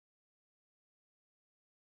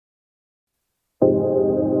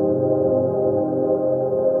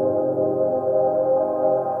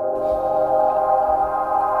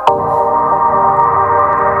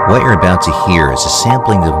What you're about to hear is a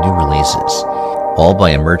sampling of new releases, all by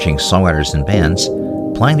emerging songwriters and bands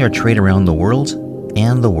plying their trade around the world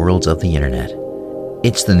and the world of the internet.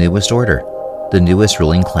 It's the newest order, the newest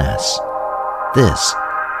ruling class. This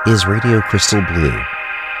is Radio Crystal Blue,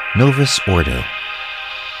 Novus Ordo.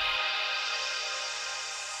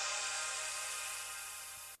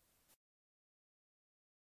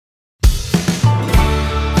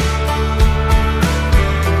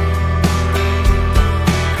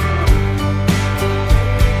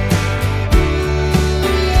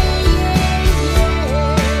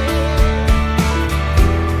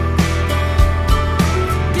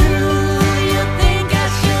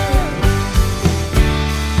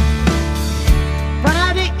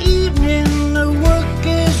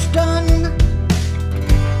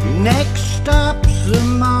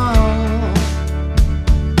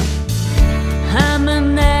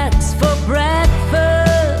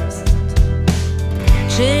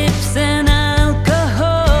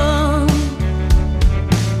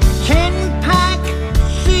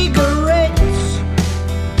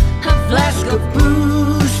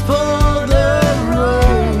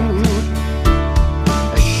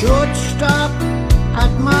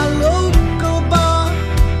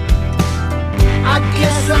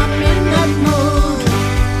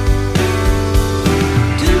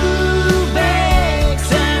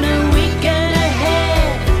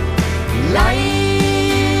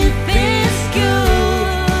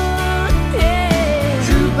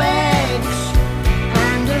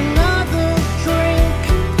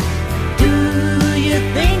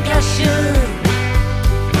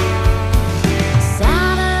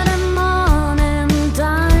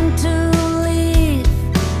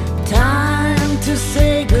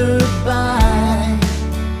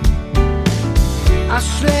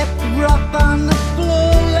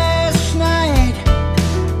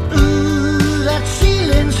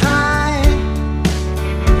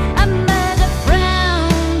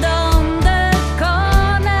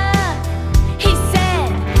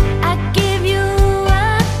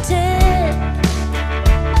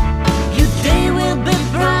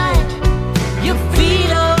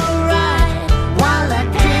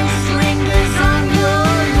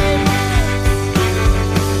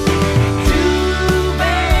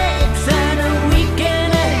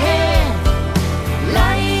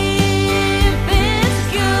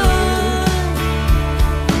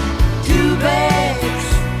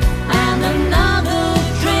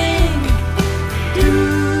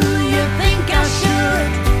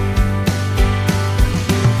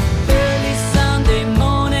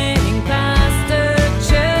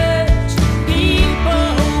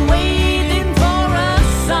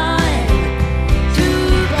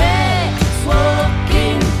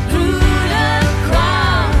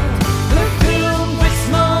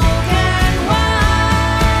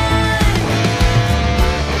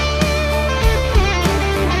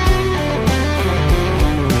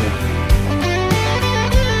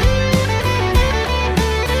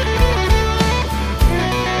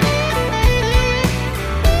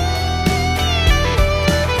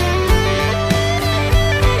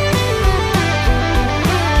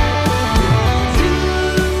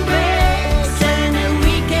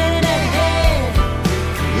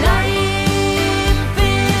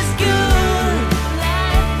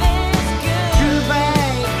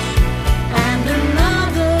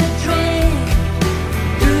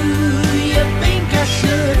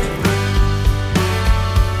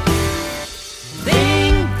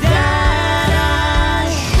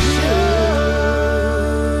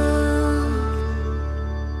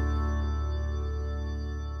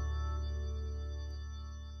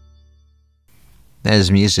 That is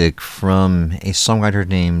music from a songwriter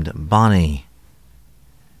named Bonnie.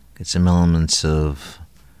 Get some elements of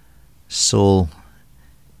soul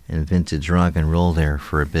and vintage rock and roll there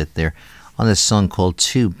for a bit there on this song called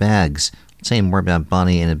Two Bags. I'll tell you more about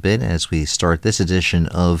Bonnie in a bit as we start this edition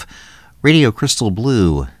of Radio Crystal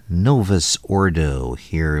Blue, Novus Ordo.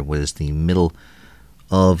 Here was the middle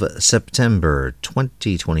of September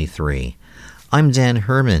 2023. I'm Dan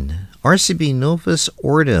Herman. RCB Novus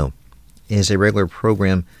Ordo is a regular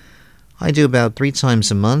program I do about 3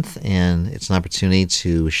 times a month, and it's an opportunity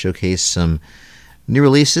to showcase some new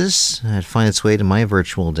releases that find its way to my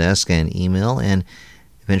virtual desk and email, and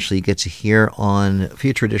eventually get to hear on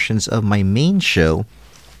future editions of my main show,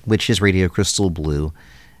 which is Radio Crystal Blue.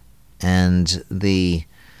 And the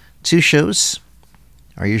 2 shows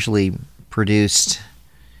are usually produced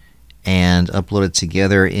and uploaded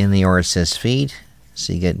together in the RSS feed,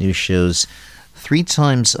 so you get new shows 3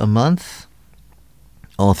 times a month,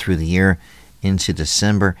 all through the year into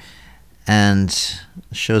December. And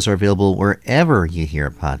shows are available wherever you hear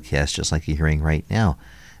a podcast, just like you're hearing right now.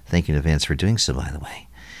 Thank you in advance for doing so, by the way.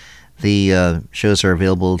 The shows are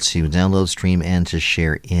available to download, stream, and to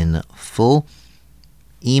share in full.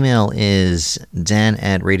 Email is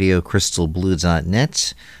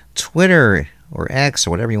dan@radiocrystalblue.net. Twitter or X,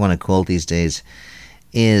 or whatever you want to call it these days,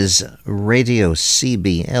 is Radio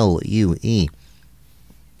CBLUE.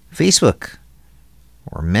 Facebook,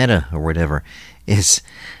 or Meta, or whatever, is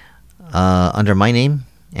under my name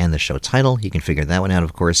and the show title. You can figure that one out,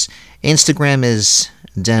 of course. Instagram is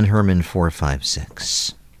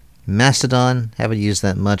danherman456. Mastodon, haven't used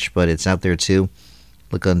that much, but it's out there too.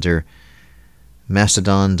 Look under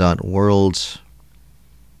mastodon.world.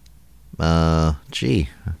 I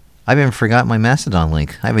even forgot my Mastodon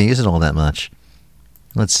link. I haven't used it all that much.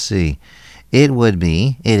 Let's see. It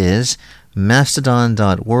is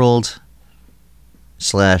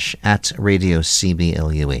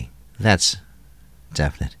mastodon.world/@radiocblue. That's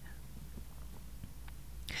definite.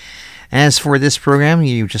 As for this program,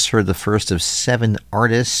 you just heard the first of 7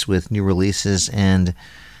 artists with new releases, and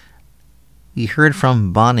you heard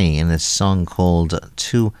from Bonnie in this song called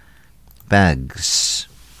 2 Bags.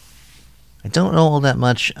 I don't know all that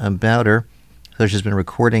much about her, so she's been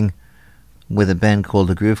recording with a band called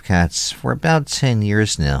the Groove Cats for about 10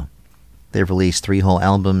 years now. They've released 3 whole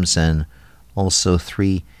albums and also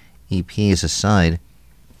 3 EPs aside.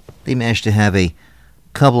 They managed to have a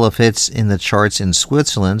couple of hits in the charts in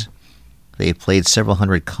Switzerland. They played several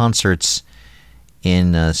hundred concerts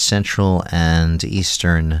in Central and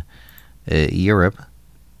Eastern Europe.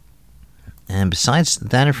 And besides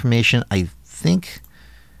that information, I think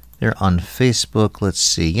they're on Facebook. Let's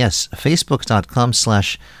see. Yes,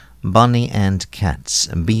 facebook.com/BonnieandCats.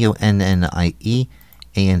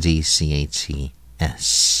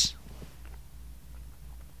 BonnieAndCats.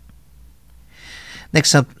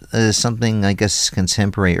 Next up is something, I guess,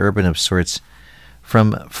 contemporary urban of sorts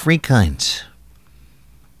from Freekind.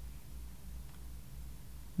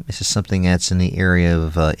 This is something that's in the area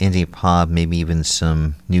of indie pop, maybe even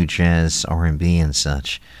some new jazz, R&B and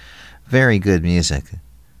such. Very good music.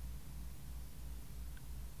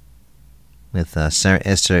 With Sarah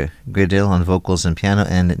Esther Gredil on vocals and piano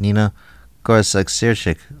and Nina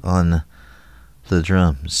Korzak-Sirchik on the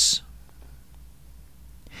drums.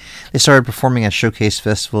 They started performing at showcase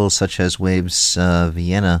festivals such as Waves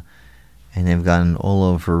Vienna, and they've gone all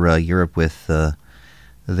over Europe with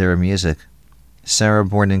their music. Sarah,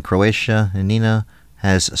 born in Croatia, and Nina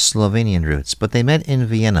has Slovenian roots, but they met in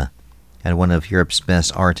Vienna at one of Europe's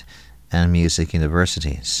best art and music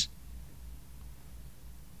universities.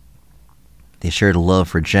 They shared a love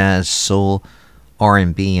for jazz, soul,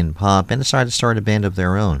 R&B, and pop, and decided to start a band of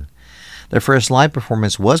their own. Their first live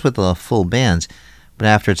performance was with a full band, but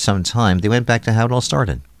after some time, they went back to how it all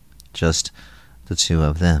started. Just the 2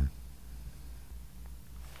 of them.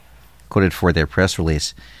 Quoted for their press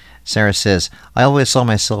release, Sarah says, "I always saw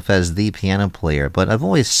myself as the piano player, but I've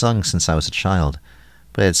always sung since I was a child.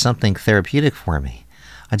 But it's something therapeutic for me.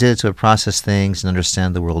 I did it to process things and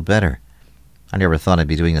understand the world better. I never thought I'd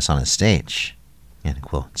be doing this on a stage." End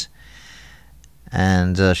quote.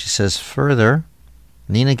 And she says further,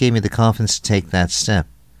 "Nina gave me the confidence to take that step.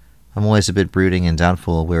 I'm always a bit brooding and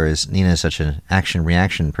doubtful, whereas Nina is such an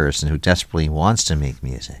action-reaction person who desperately wants to make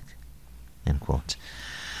music." End quote.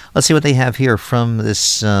 Let's see what they have here from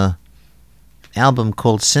this album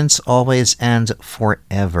called Since, Always, and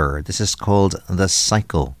Forever. This is called The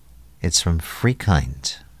Cycle. It's from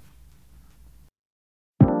Freekind.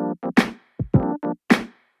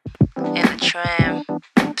 In the tram.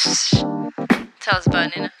 Psst. Tell us about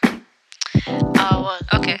it, Nina. What?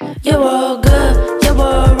 Okay. You're all good, you're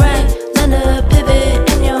all right. Learn to pivot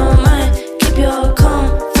in your mind. Keep your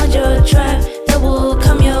calm, find your tribe. That will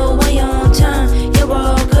come your way on time. You're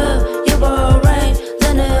all good, you're all right.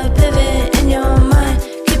 Learn to pivot in your mind.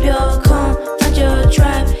 Keep your calm, find your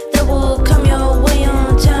tribe. That will come your way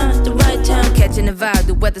on time. The right time. Catching the vibe,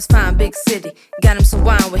 the weather's fine, big city. Got him some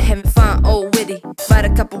wine, we're having fun, old witty. Bought a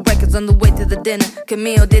couple records on the way to the dinner.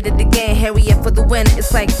 Camille did it again, Harry up for the winner.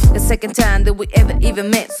 It's like the second time that we ever even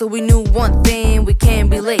met. So we knew one thing, we can't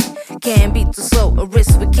be late. Can't be too slow, a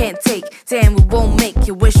risk we can't take. Damn, we won't make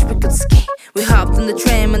you wish we could skate. We hopped on the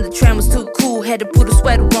tram and the tram was too cool. Had to put a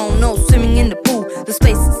sweater on, no swimming in the pool. The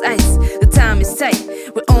space is ice, the time is tight.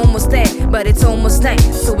 We're almost there, but it's almost night.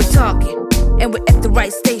 So we're talking, and we're at the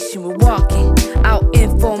right station. We're walking, out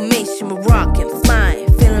in formation. We're rocking, flying,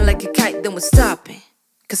 feeling like a kite. Then we're stopping,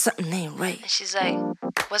 cause something ain't right. And she's like,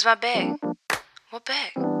 "Where's my bag? What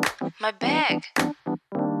bag? My bag."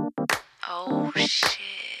 Oh shit.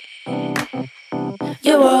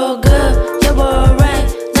 You're all good, you're all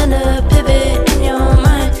right. Learn to pivot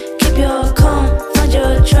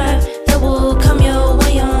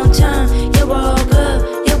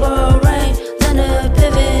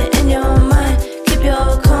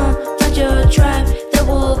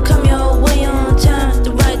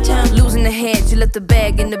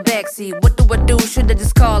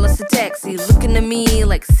me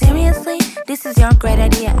like, seriously? This is your great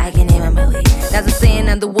idea, I can't even believe. That's a saying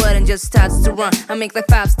on the word and just starts to run. I make like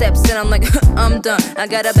 5 steps and I'm like, I'm done. I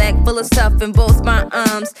got a bag full of stuff in both my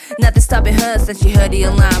arms. Nothing stopping her since she heard the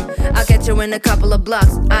alarm. I'll catch her in a couple of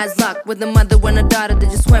blocks, eyes locked, with the mother and a daughter that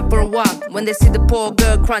just went for a walk. When they see the poor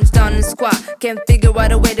girl crunch down and squat, can't figure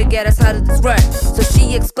out a way to get us out of this rut. So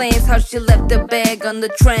she explains how she left the bag on the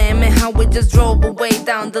tram and how we just drove away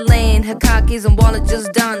down the lane. Her car keys and wallet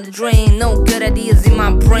just down the drain. No good ideas in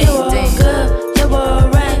my brain. You're all good, you're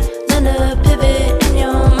alright. Learn to pivot in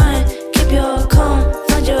your mind. Keep your calm,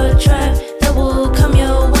 find your tribe that will come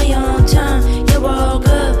your way on time. You're all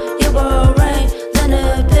good, you're alright. Learn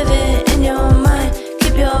to pivot in your mind.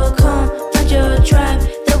 Keep your calm, find your tribe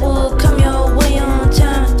that will come your way on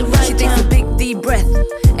time. The right She takes a big deep breath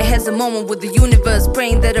and has a moment with the universe,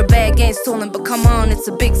 praying that her bag ain't stolen. But come on, it's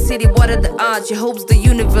a big city, what are the odds? She hopes the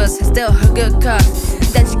universe has dealt her good cards.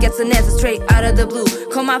 Then she gets an answer straight out of the blue.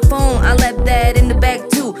 Call my phone, I left that in the bag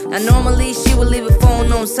too. Now normally she would leave her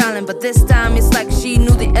phone on silent, but this time it's like she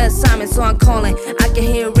knew the assignment. So I'm calling, I can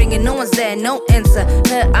hear it ringing, no one's there, no answer.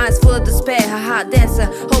 Her eyes full of despair, her heart dancer,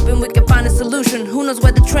 hoping we can find a solution. Who knows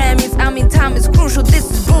where the tram is? I mean time is crucial,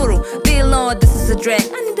 this is brutal. Dear Lord, this is a drag,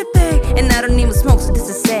 I need a bag, and I don't even smoke, so this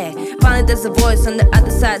is sad. Finally there's a voice on the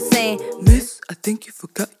other side saying, Miss, I think you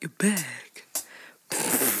forgot your bag.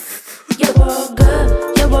 You're all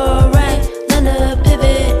good, you're alright. Learn to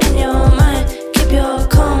pivot in your mind. Keep your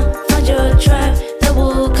calm, find your tribe that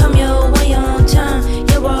will come your way on time.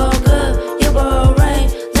 You're all good, you're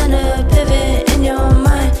alright. Learn to pivot in your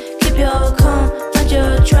mind. Keep your calm, find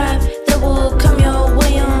your tribe that will come your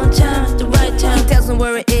way on time. The right time. He tells me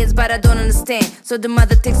where it is, but I don't understand. So the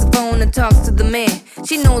mother takes the phone and talks to the man.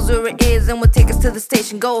 She knows where it is and will take us to the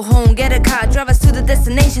station. Go home, get a car, drive us to the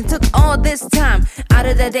destination. Took all this time out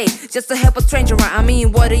of the day just to help a stranger out. I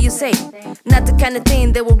mean, what do you say? Not the kind of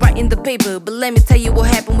thing they will write in the paper, but let me tell you what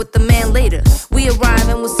happened with the man later. We arrive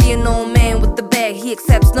and we'll see an old man with the bag. He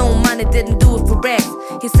accepts no money, didn't do it for rags.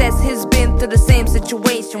 He says he's been through the same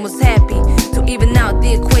situation, was happy to even out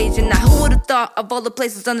the equation. Now who would've thought of all the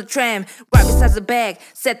places on the tram right beside the bag?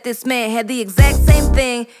 Said this man had the exact same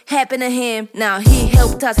thing happen to him. Now he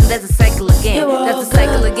helped us, and there's a cycle again. There's a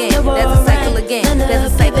cycle again. There's a cycle again.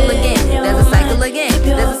 There's a cycle again. There's a cycle again.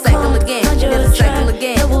 There's a cycle again. There's a cycle again. There's a cycle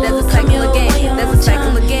again. There's a cycle again. There's a cycle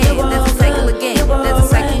again. There's a cycle again. There's a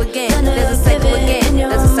cycle again. There's a cycle again.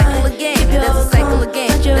 There's a cycle again. There's a cycle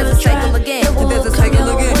again. There's a cycle again. There's a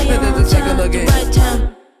cycle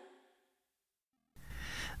again.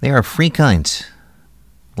 They are Free Kind.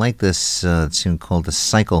 Like this tune called The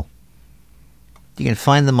Cycle. You can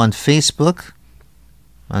find them on Facebook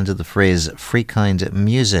under the phrase Free Kind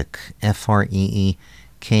Music, Freekind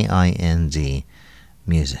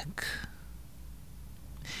Music.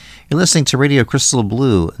 You're listening to Radio Crystal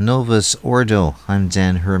Blue, Novus, Ordo. I'm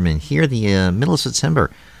Dan Herman. Here the middle of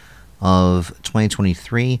September of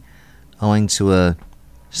 2023, owing to a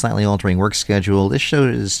slightly altering work schedule. This show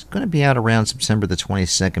is going to be out around September the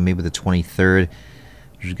 22nd, maybe the 23rd,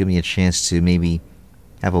 which will give me a chance to maybe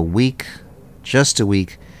have a week, just a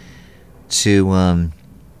week, to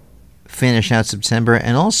finish out September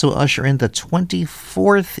and also usher in the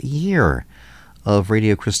 24th year of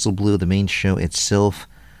Radio Crystal Blue, the main show itself,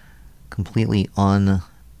 completely on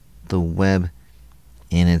the web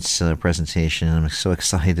in its presentation. I'm so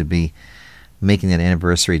excited to be making that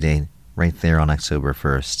anniversary date right there on October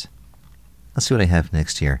 1st. Let's see what I have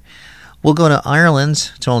next here. We'll go to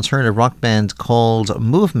Ireland to an alternative rock band called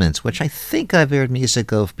Movement, which I think I've aired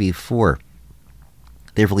music of before.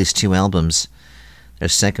 They've released 2 albums. Their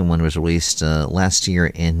second one was released last year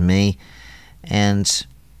in May, and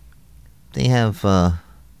they have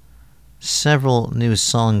several new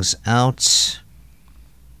songs out,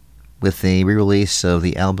 with a re-release of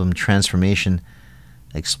the album Transformation,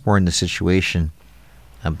 exploring the situation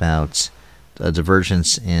about a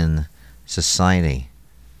divergence in society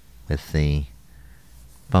with the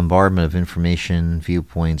bombardment of information,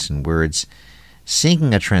 viewpoints, and words,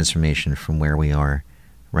 seeking a transformation from where we are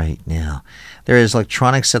right now. There is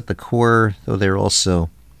electronics at the core, though they're also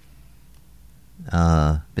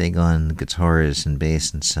big on guitars and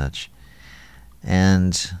bass and such.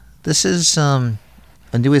 And this is a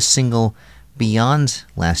newest single beyond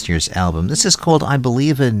last year's album. This is called I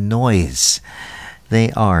Believe in Noise. They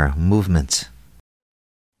are Movement.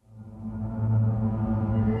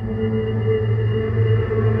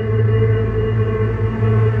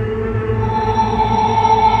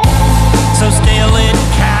 So still it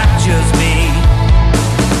captures me.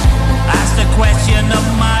 Ask the question of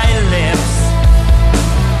my lips.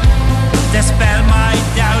 Dispel my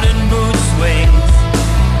doubt and mood swings.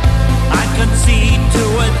 I concede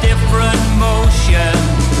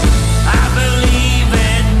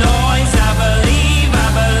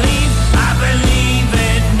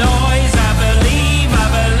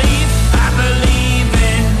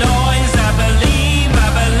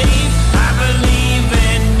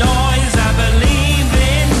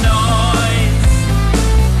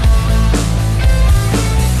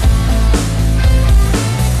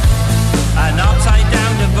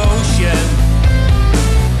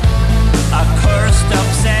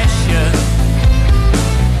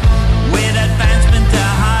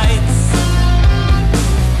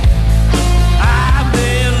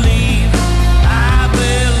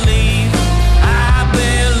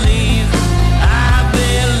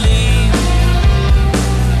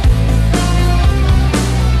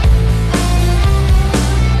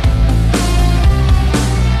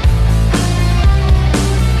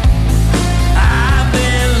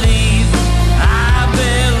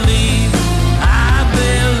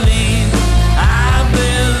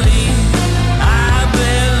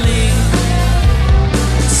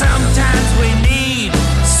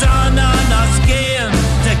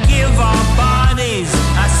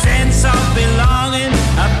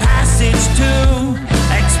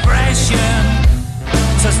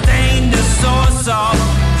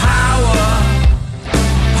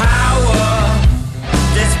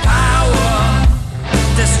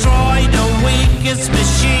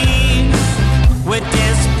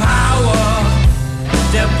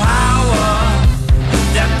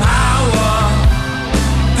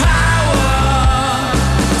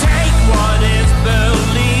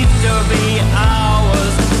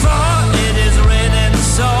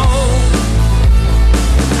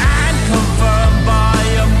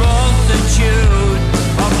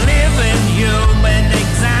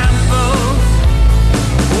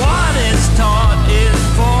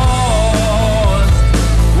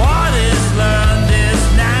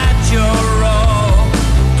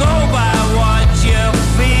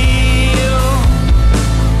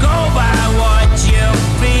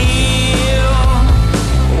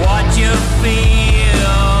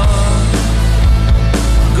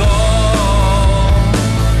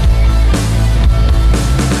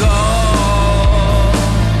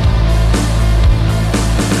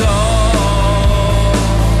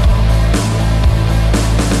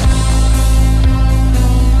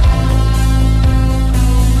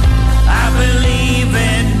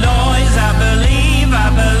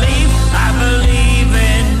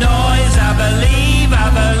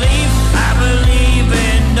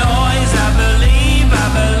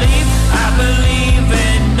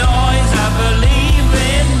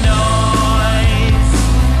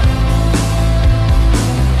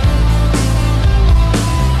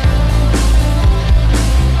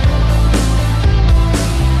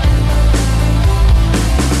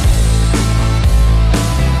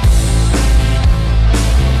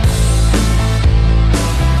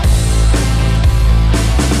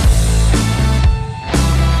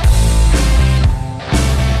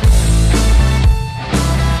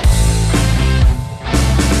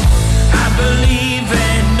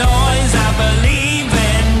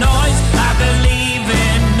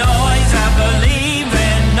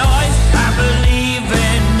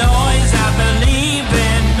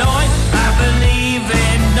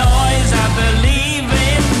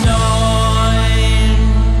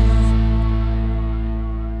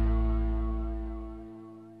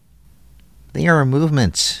They are a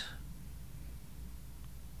movement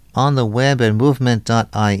on the web at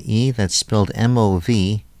movement.ie. That's spelled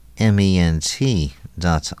MOVMENT.IE.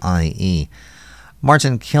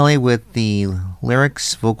 Martin Kelly with the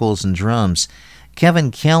lyrics, vocals, and drums.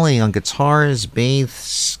 Kevin Kelly on guitars,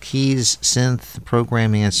 bass, keys, synth,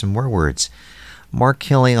 programming, and some more words. Mark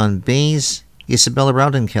Kelly on bass, Isabella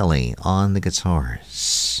Rowden Kelly on the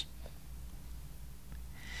guitars.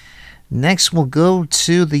 Next, we'll go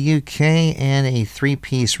to the UK and a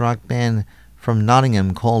three-piece rock band from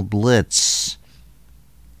Nottingham called Blitz.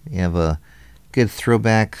 You have a good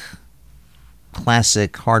throwback,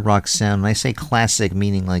 classic hard rock sound. When I say classic,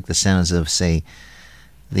 meaning like the sounds of, say,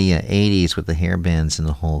 the 80s with the hair bands and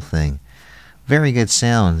the whole thing. Very good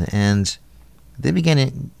sound, and they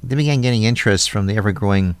began getting interest from the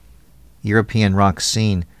ever-growing European rock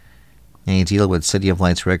scene, and a deal with City of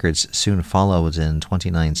Lights Records soon followed in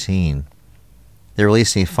 2019. They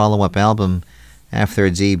released a follow-up album after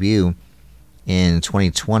their debut in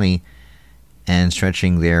 2020, and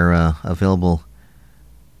stretching their available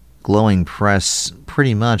glowing press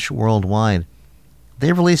pretty much worldwide.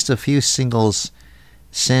 They released a few singles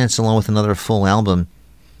since, along with another full album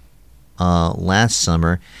last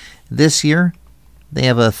summer. This year, they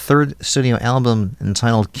have a third studio album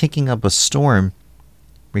entitled Kicking Up a Storm,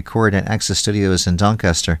 recorded at Access Studios in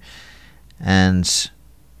Doncaster, and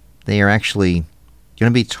they are actually going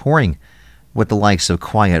to be touring with the likes of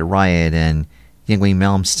Quiet Riot and Yngwie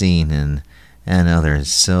Malmsteen and others.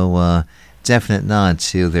 So definite nod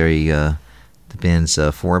to the band's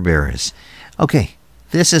forebearers. Okay,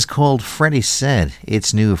 this is called Freddie Said.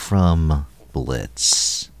 It's new from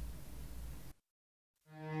Blitz.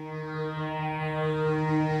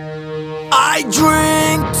 I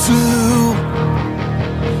drink to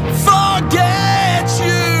forget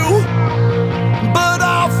you, but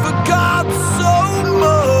I forgot so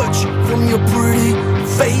much, from your pretty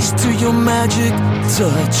face to your magic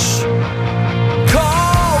touch.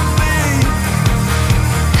 Call me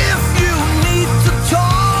if you need to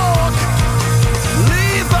talk,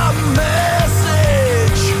 leave a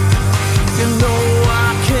message, you know I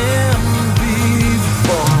can be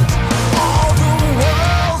bought. All the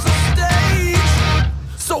world's a stage,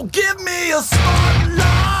 so give me a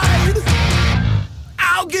spotlight,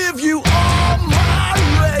 I'll give you all my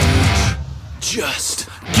rage. Just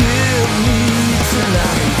give me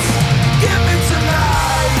tonight, give me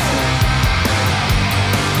tonight,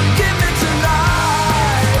 give me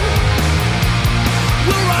tonight.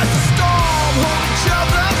 We'll ride the storm, hold each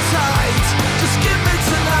other tight. Just give me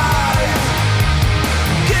tonight,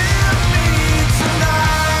 give me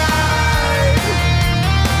tonight.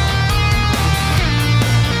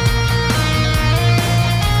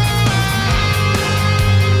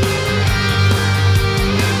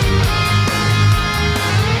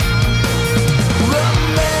 Run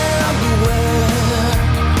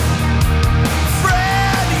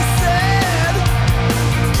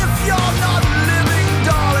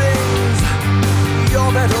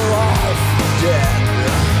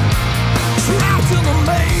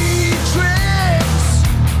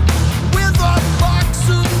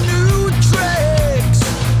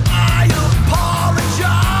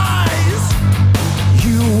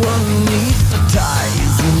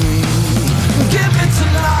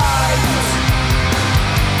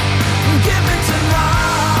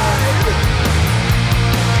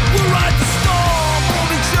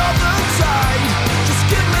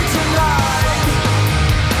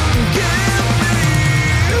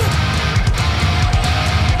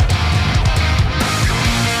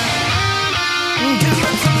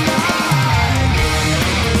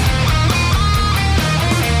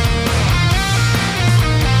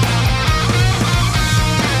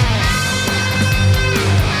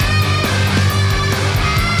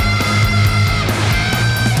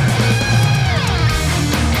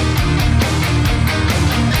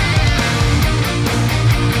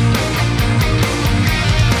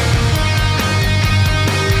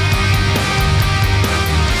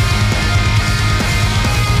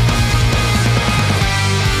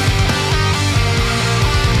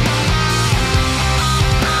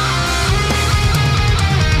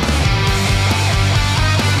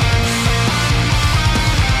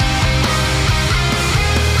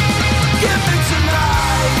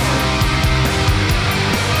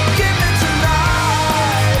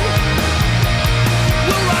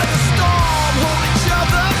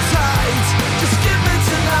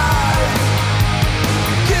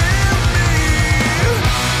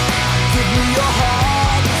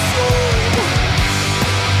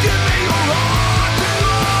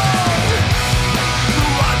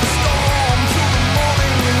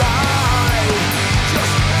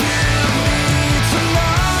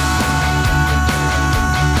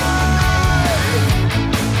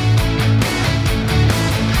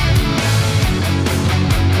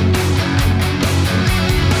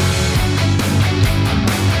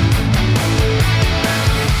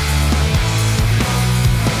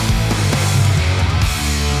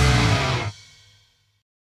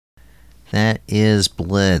That is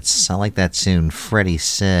Blitz. I like that tune. Freddie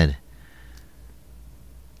said.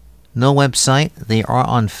 No website. They are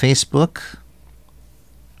on Facebook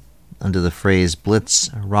under the phrase Blitz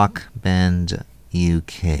Rock Band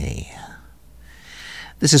UK.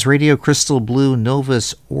 This is Radio Crystal Blue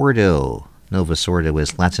Novus Ordo. Novus Ordo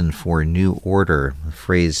is Latin for New Order, a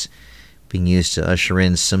phrase being used to usher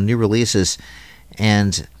in some new releases.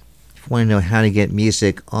 And if you want to know how to get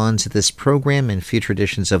music onto this program and future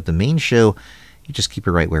editions of the main show, you just keep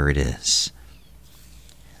it right where it is.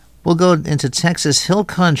 We'll go into Texas Hill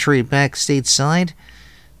Country back stateside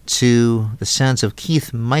to the sounds of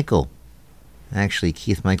Keith Michael. Actually,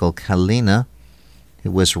 Keith Michael Kalina, who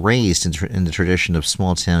was raised in the tradition of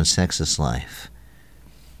small-town Texas life.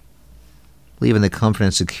 Leaving the comfort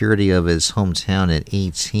and security of his hometown at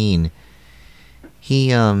 18, he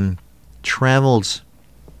traveled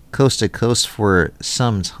coast to coast for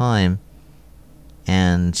some time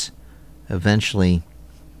and eventually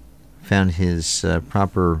found his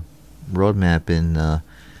proper roadmap in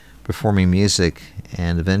performing music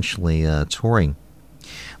and eventually touring.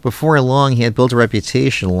 Before long, he had built a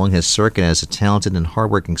reputation along his circuit as a talented and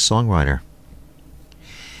hardworking songwriter.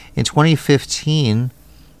 In 2015,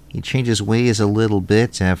 he changed his ways a little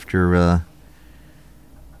bit after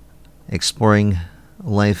exploring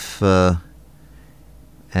life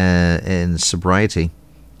in sobriety,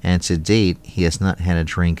 and to date, he has not had a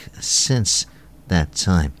drink since that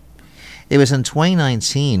time. It was in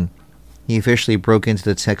 2019 he officially broke into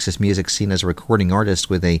the Texas music scene as a recording artist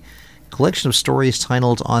with a collection of stories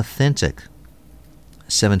titled Authentic, a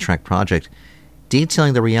 7-track project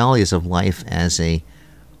detailing the realities of life as a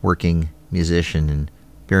working musician and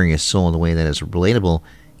bearing his soul in a way that is relatable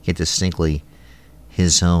yet distinctly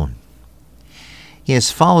his own. He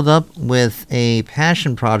has followed up with a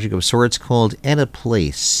passion project of sorts called At a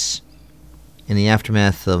Place. In the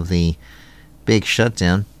aftermath of the big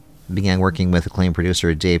shutdown, he began working with acclaimed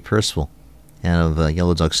producer Dave Percival out of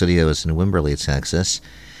Yellow Dog Studios in Wimberley, Texas.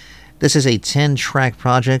 This is a 10-track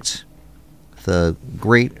project with a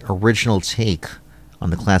great original take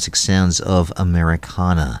on the classic sounds of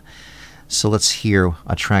Americana. So let's hear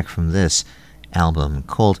a track from this album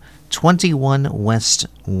called 21 West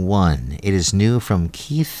 1. It is new from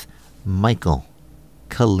Keith Michael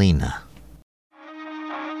Kalina.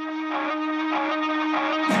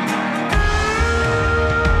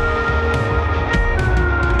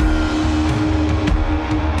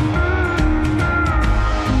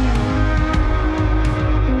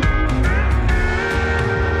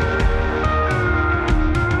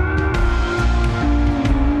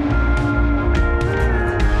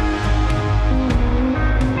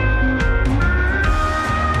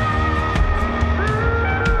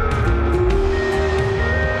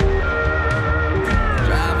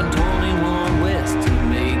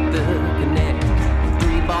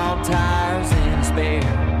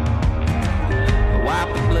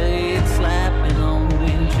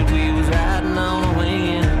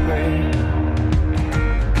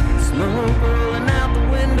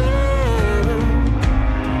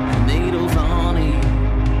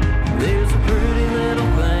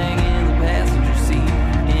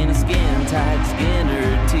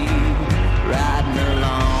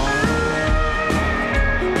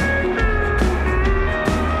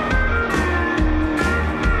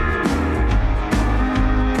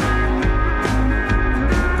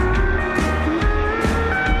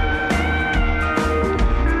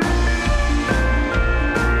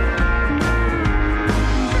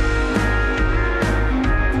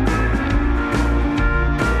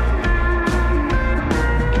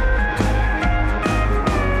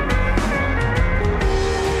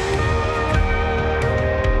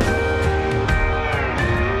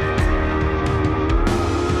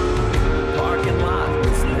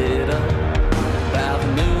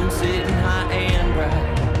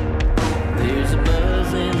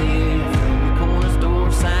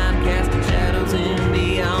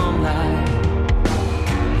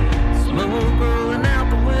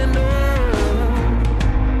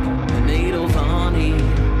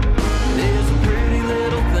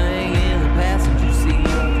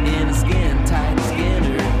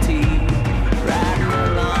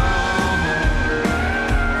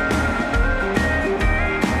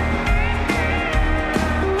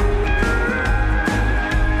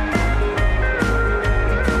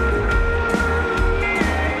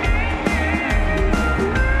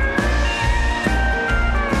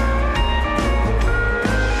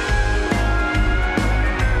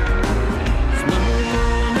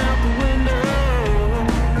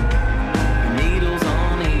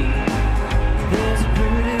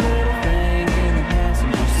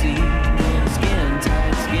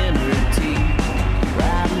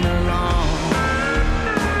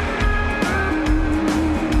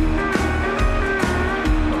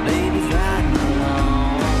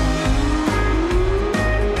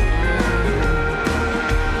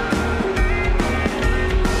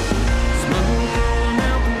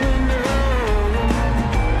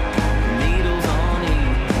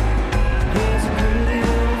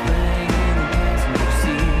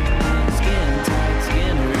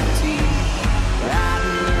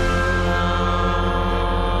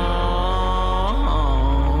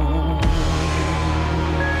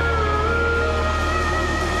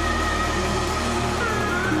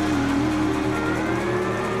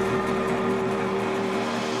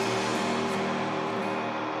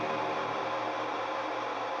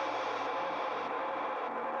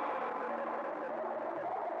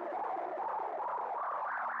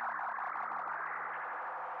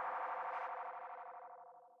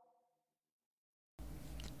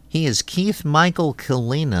 He is Keith Michael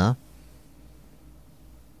Kalina.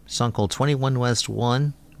 Song called 21 West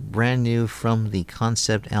 1, brand new from the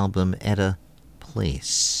concept album Etta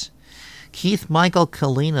Place. Keith Michael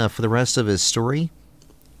Kalina for the rest of his story.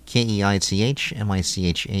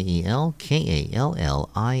 Keithmichael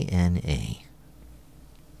Kallina.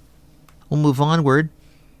 We'll move onward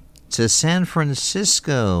to San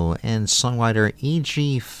Francisco and songwriter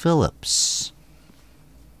E.G. Phillips.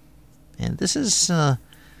 And this is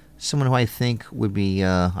someone who I think would be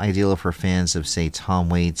ideal for fans of, say, Tom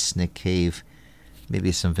Waits, Nick Cave,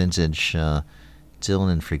 maybe some vintage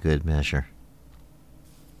Dylan for good measure.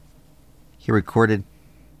 He recorded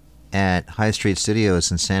at High Street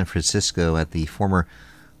Studios in San Francisco at the former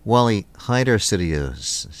Wally Heider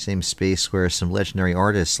Studios, same space where some legendary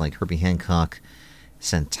artists like Herbie Hancock,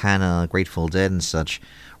 Santana, Grateful Dead, and such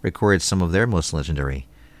recorded some of their most legendary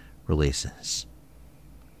releases.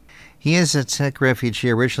 He is a tech refugee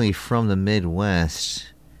originally from the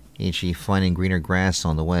Midwest, e.g. finding greener grass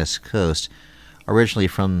on the West Coast, originally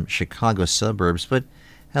from Chicago suburbs, but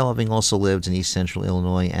having also lived in East Central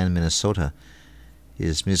Illinois and Minnesota.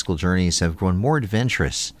 His musical journeys have grown more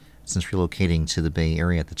adventurous since relocating to the Bay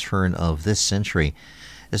Area at the turn of this century,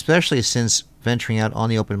 especially since venturing out on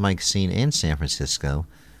the open mic scene in San Francisco,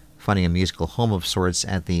 finding a musical home of sorts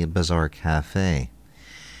at the Bazaar Cafe.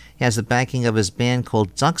 He has the backing of his band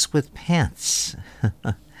called Ducks with Pants.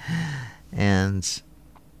 And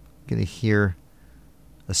going to hear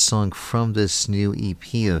a song from this new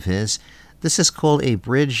EP of his. This is called A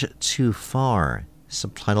Bridge Too Far,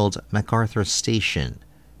 subtitled MacArthur Station.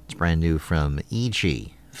 It's brand new from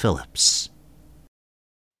E.G. Phillips.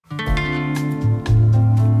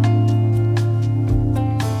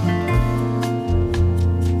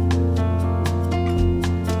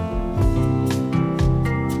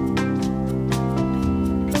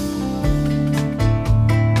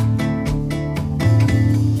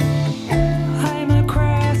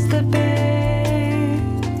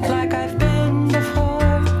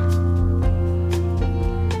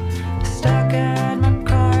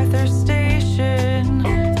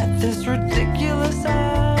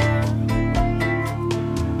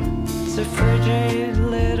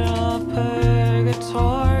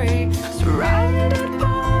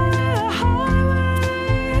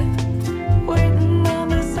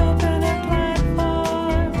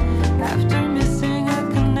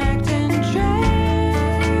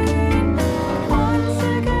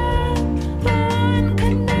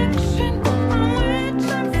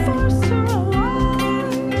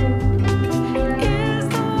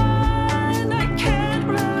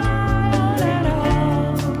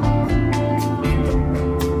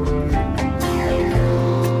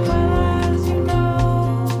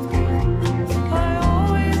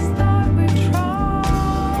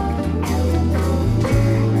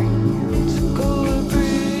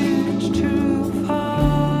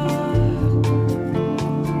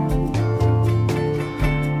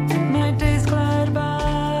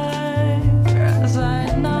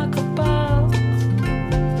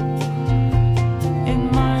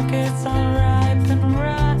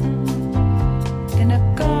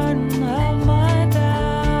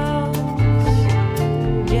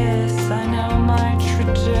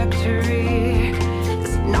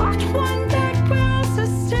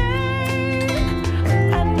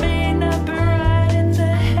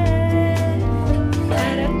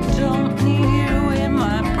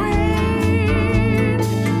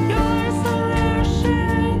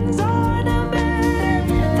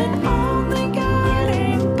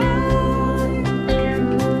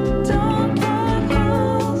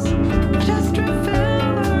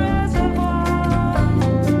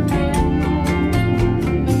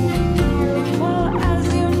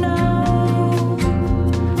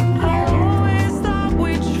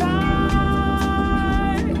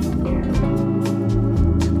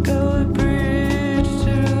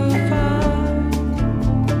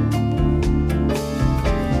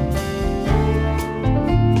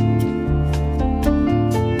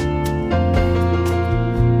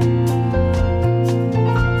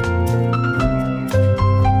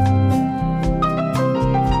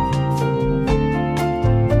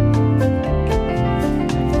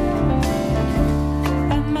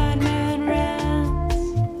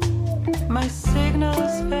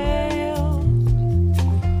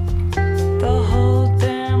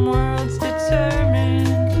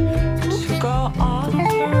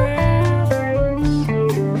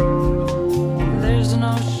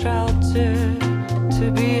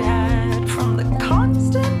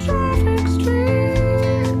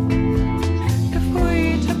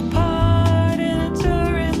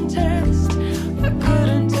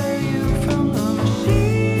 Couldn't tell you from the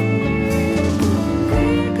machine.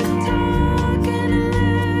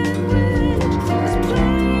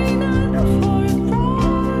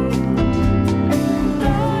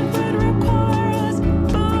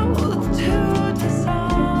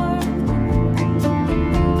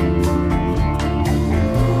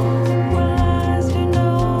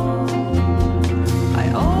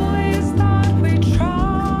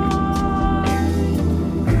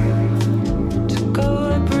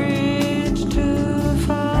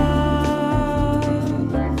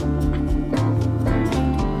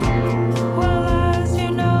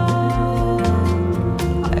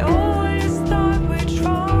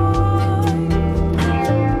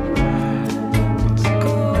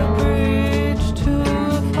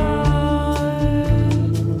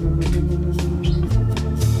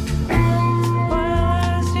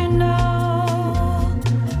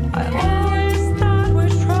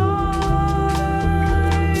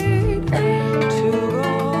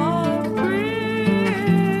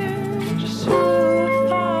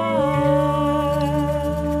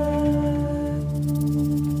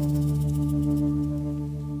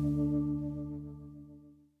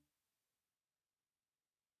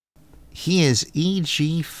 He is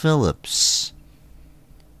E.G. Phillips.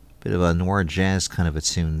 Bit of a noir jazz kind of a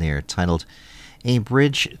tune there, titled A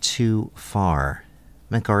Bridge Too Far,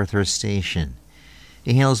 MacArthur Station.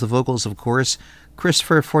 He hails the vocals, of course,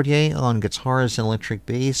 Christopher Fortier on guitars and electric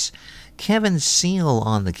bass, Kevin Seal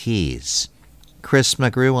on the keys, Chris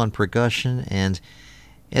McGrew on percussion, and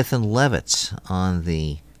Ethan Levitt on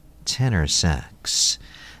the tenor sax.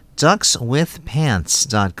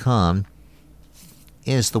 duckswithpants.com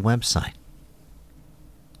is the website.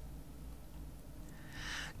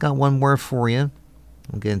 Got one more for you.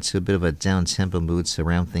 We'll get into a bit of a down-tempo mood to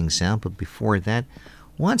round things out, but before that,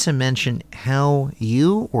 want to mention how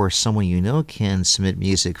you or someone you know can submit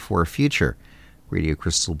music for future Radio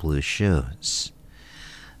Crystal Blues shows.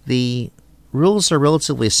 The rules are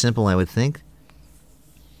relatively simple, I would think.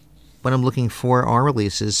 What I'm looking for are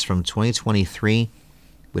releases from 2023,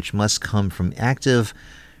 which must come from active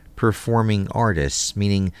performing artists,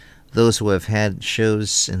 meaning those who have had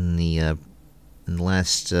shows in the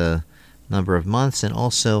last number of months and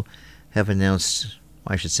also have announced,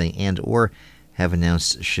 I should say, and or have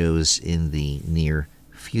announced shows in the near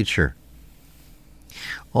future.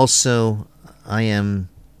 Also, I am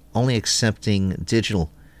only accepting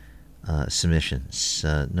digital submissions,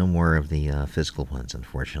 no more of the physical ones,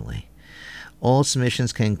 unfortunately. All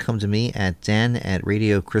submissions can come to me at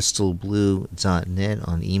dan@radiocrystalblue.net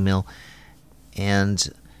on email, and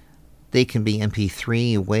they can be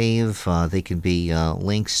MP3, WAV, they can be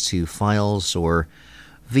links to files, or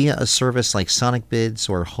via a service like SonicBids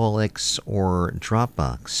or Holix or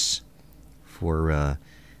Dropbox for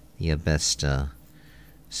the best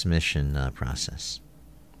submission process.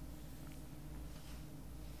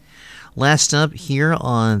 Last up here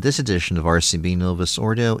on this edition of RCB Novus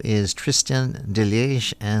Ordo is Tristan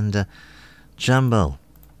Delage and Jumbo.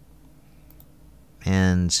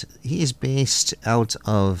 And he is based out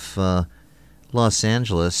of Los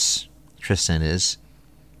Angeles. Tristan is.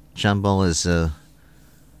 Jumbo is a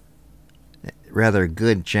rather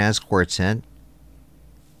good jazz quartet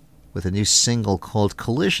with a new single called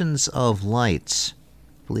Collisions of Light,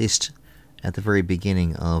 released at the very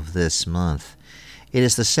beginning of this month. It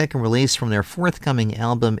is the second release from their forthcoming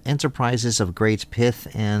album, Enterprises of Great Pith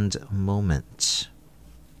and Moment.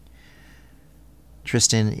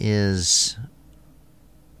 Tristan is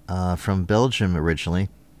from Belgium originally.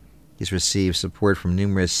 He's received support from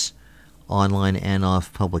numerous online and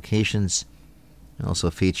off publications, and also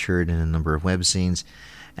featured in a number of webzines,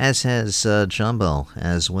 as has Jumbo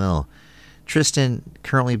as well. Tristan,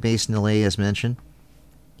 currently based in LA, as mentioned.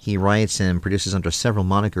 He writes and produces under several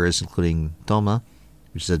monikers, including Toma,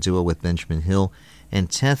 which is a duo with Benjamin Hill, and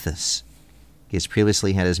Tethys. He has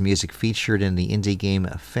previously had his music featured in the indie game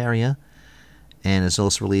Faria, and has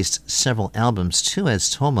also released several albums, too, as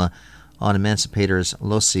Toma on Emancipator's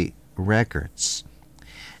Losi Records.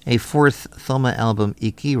 A fourth Thoma album,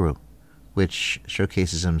 Ikiru, which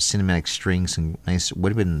showcases some cinematic strings and nice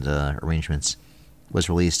woodwind arrangements, was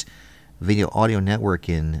released Video Audio Network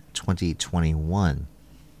in 2021.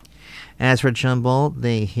 As for Jumbo,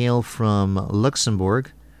 they hail from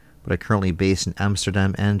Luxembourg, but are currently based in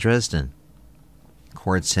Amsterdam and Dresden.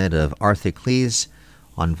 Quartet of Arthur Cleese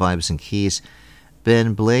on vibes and keys,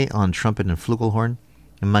 Ben Blay on trumpet and flugelhorn,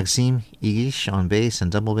 and Maxime Igish on bass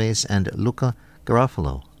and double bass, and Luca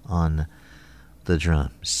Garofalo on the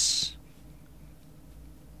drums.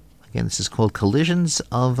 Again, this is called Collisions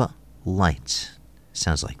of Light.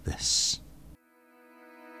 Sounds like this.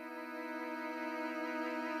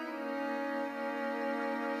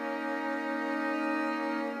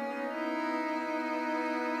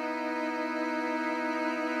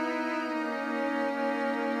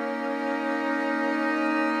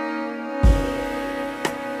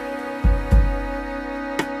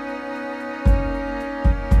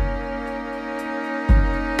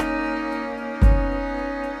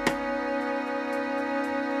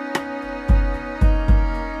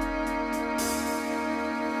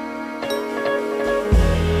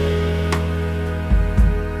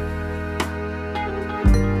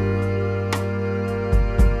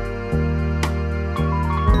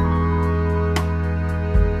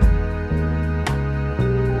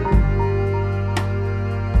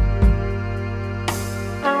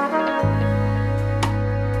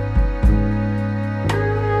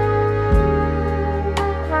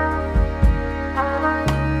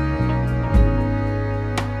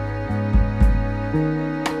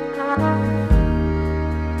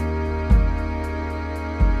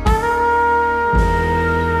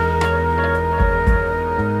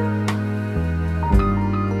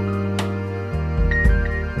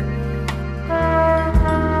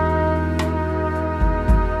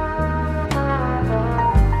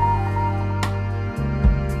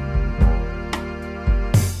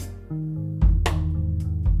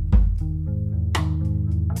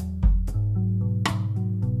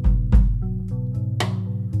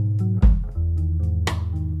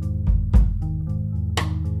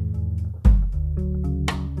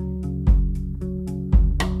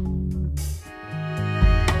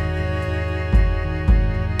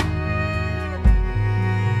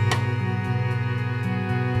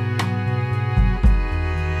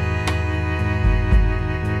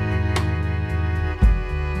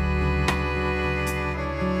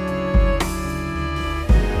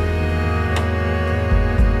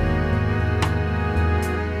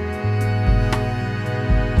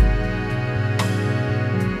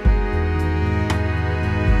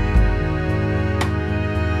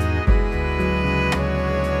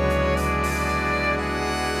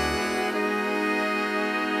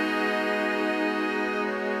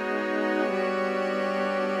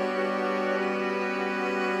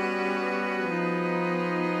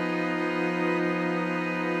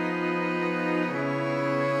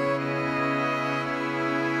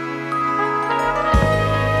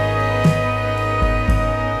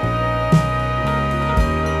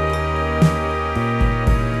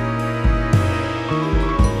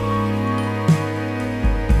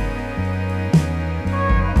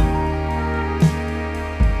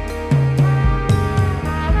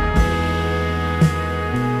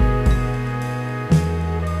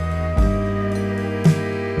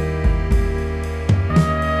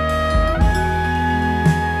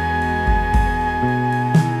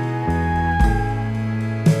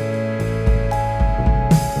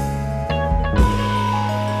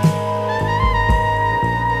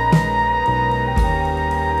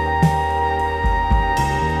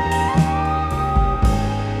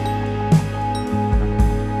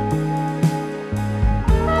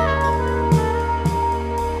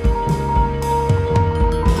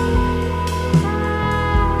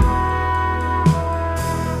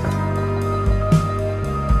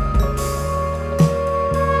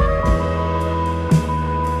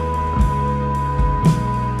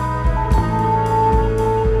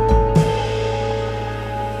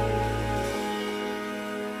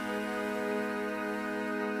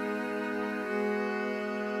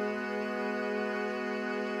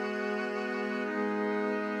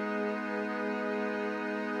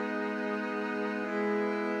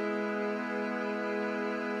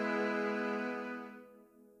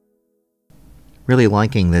 Really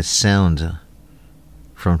liking this sound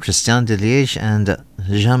from Tristan de Liège and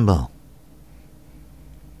Jumbo.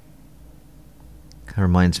 Kind of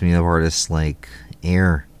reminds me of artists like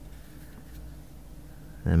Air,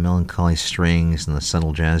 and melancholy strings and the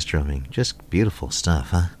subtle jazz drumming. Just beautiful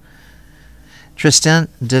stuff, huh?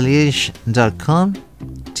 TristanDeLiege.com,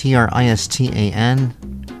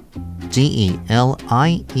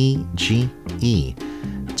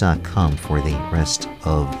 TristanDeLiege.com for the rest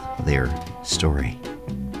of their story.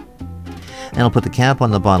 And I'll put the cap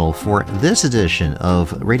on the bottle for this edition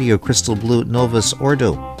of Radio Crystal Blue Novus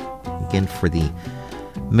Ordo. Again, for the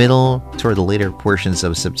middle toward the later portions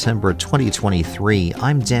of September 2023.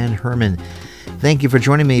 I'm Dan Herman. Thank you for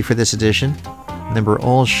joining me for this edition. Remember,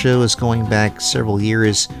 all shows going back several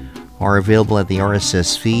years are available at the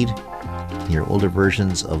RSS feed. Your older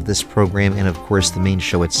versions of this program and, of course, the main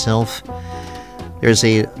show itself. There's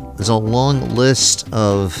a long list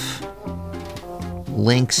of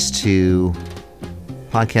links to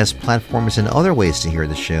podcast platforms and other ways to hear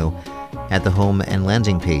the show at the home and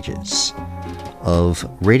landing pages of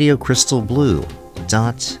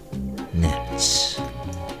radiocrystalblue.net.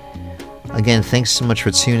 Again, thanks so much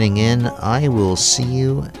for tuning in. I will see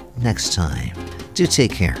you next time. Do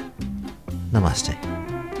take care. Namaste.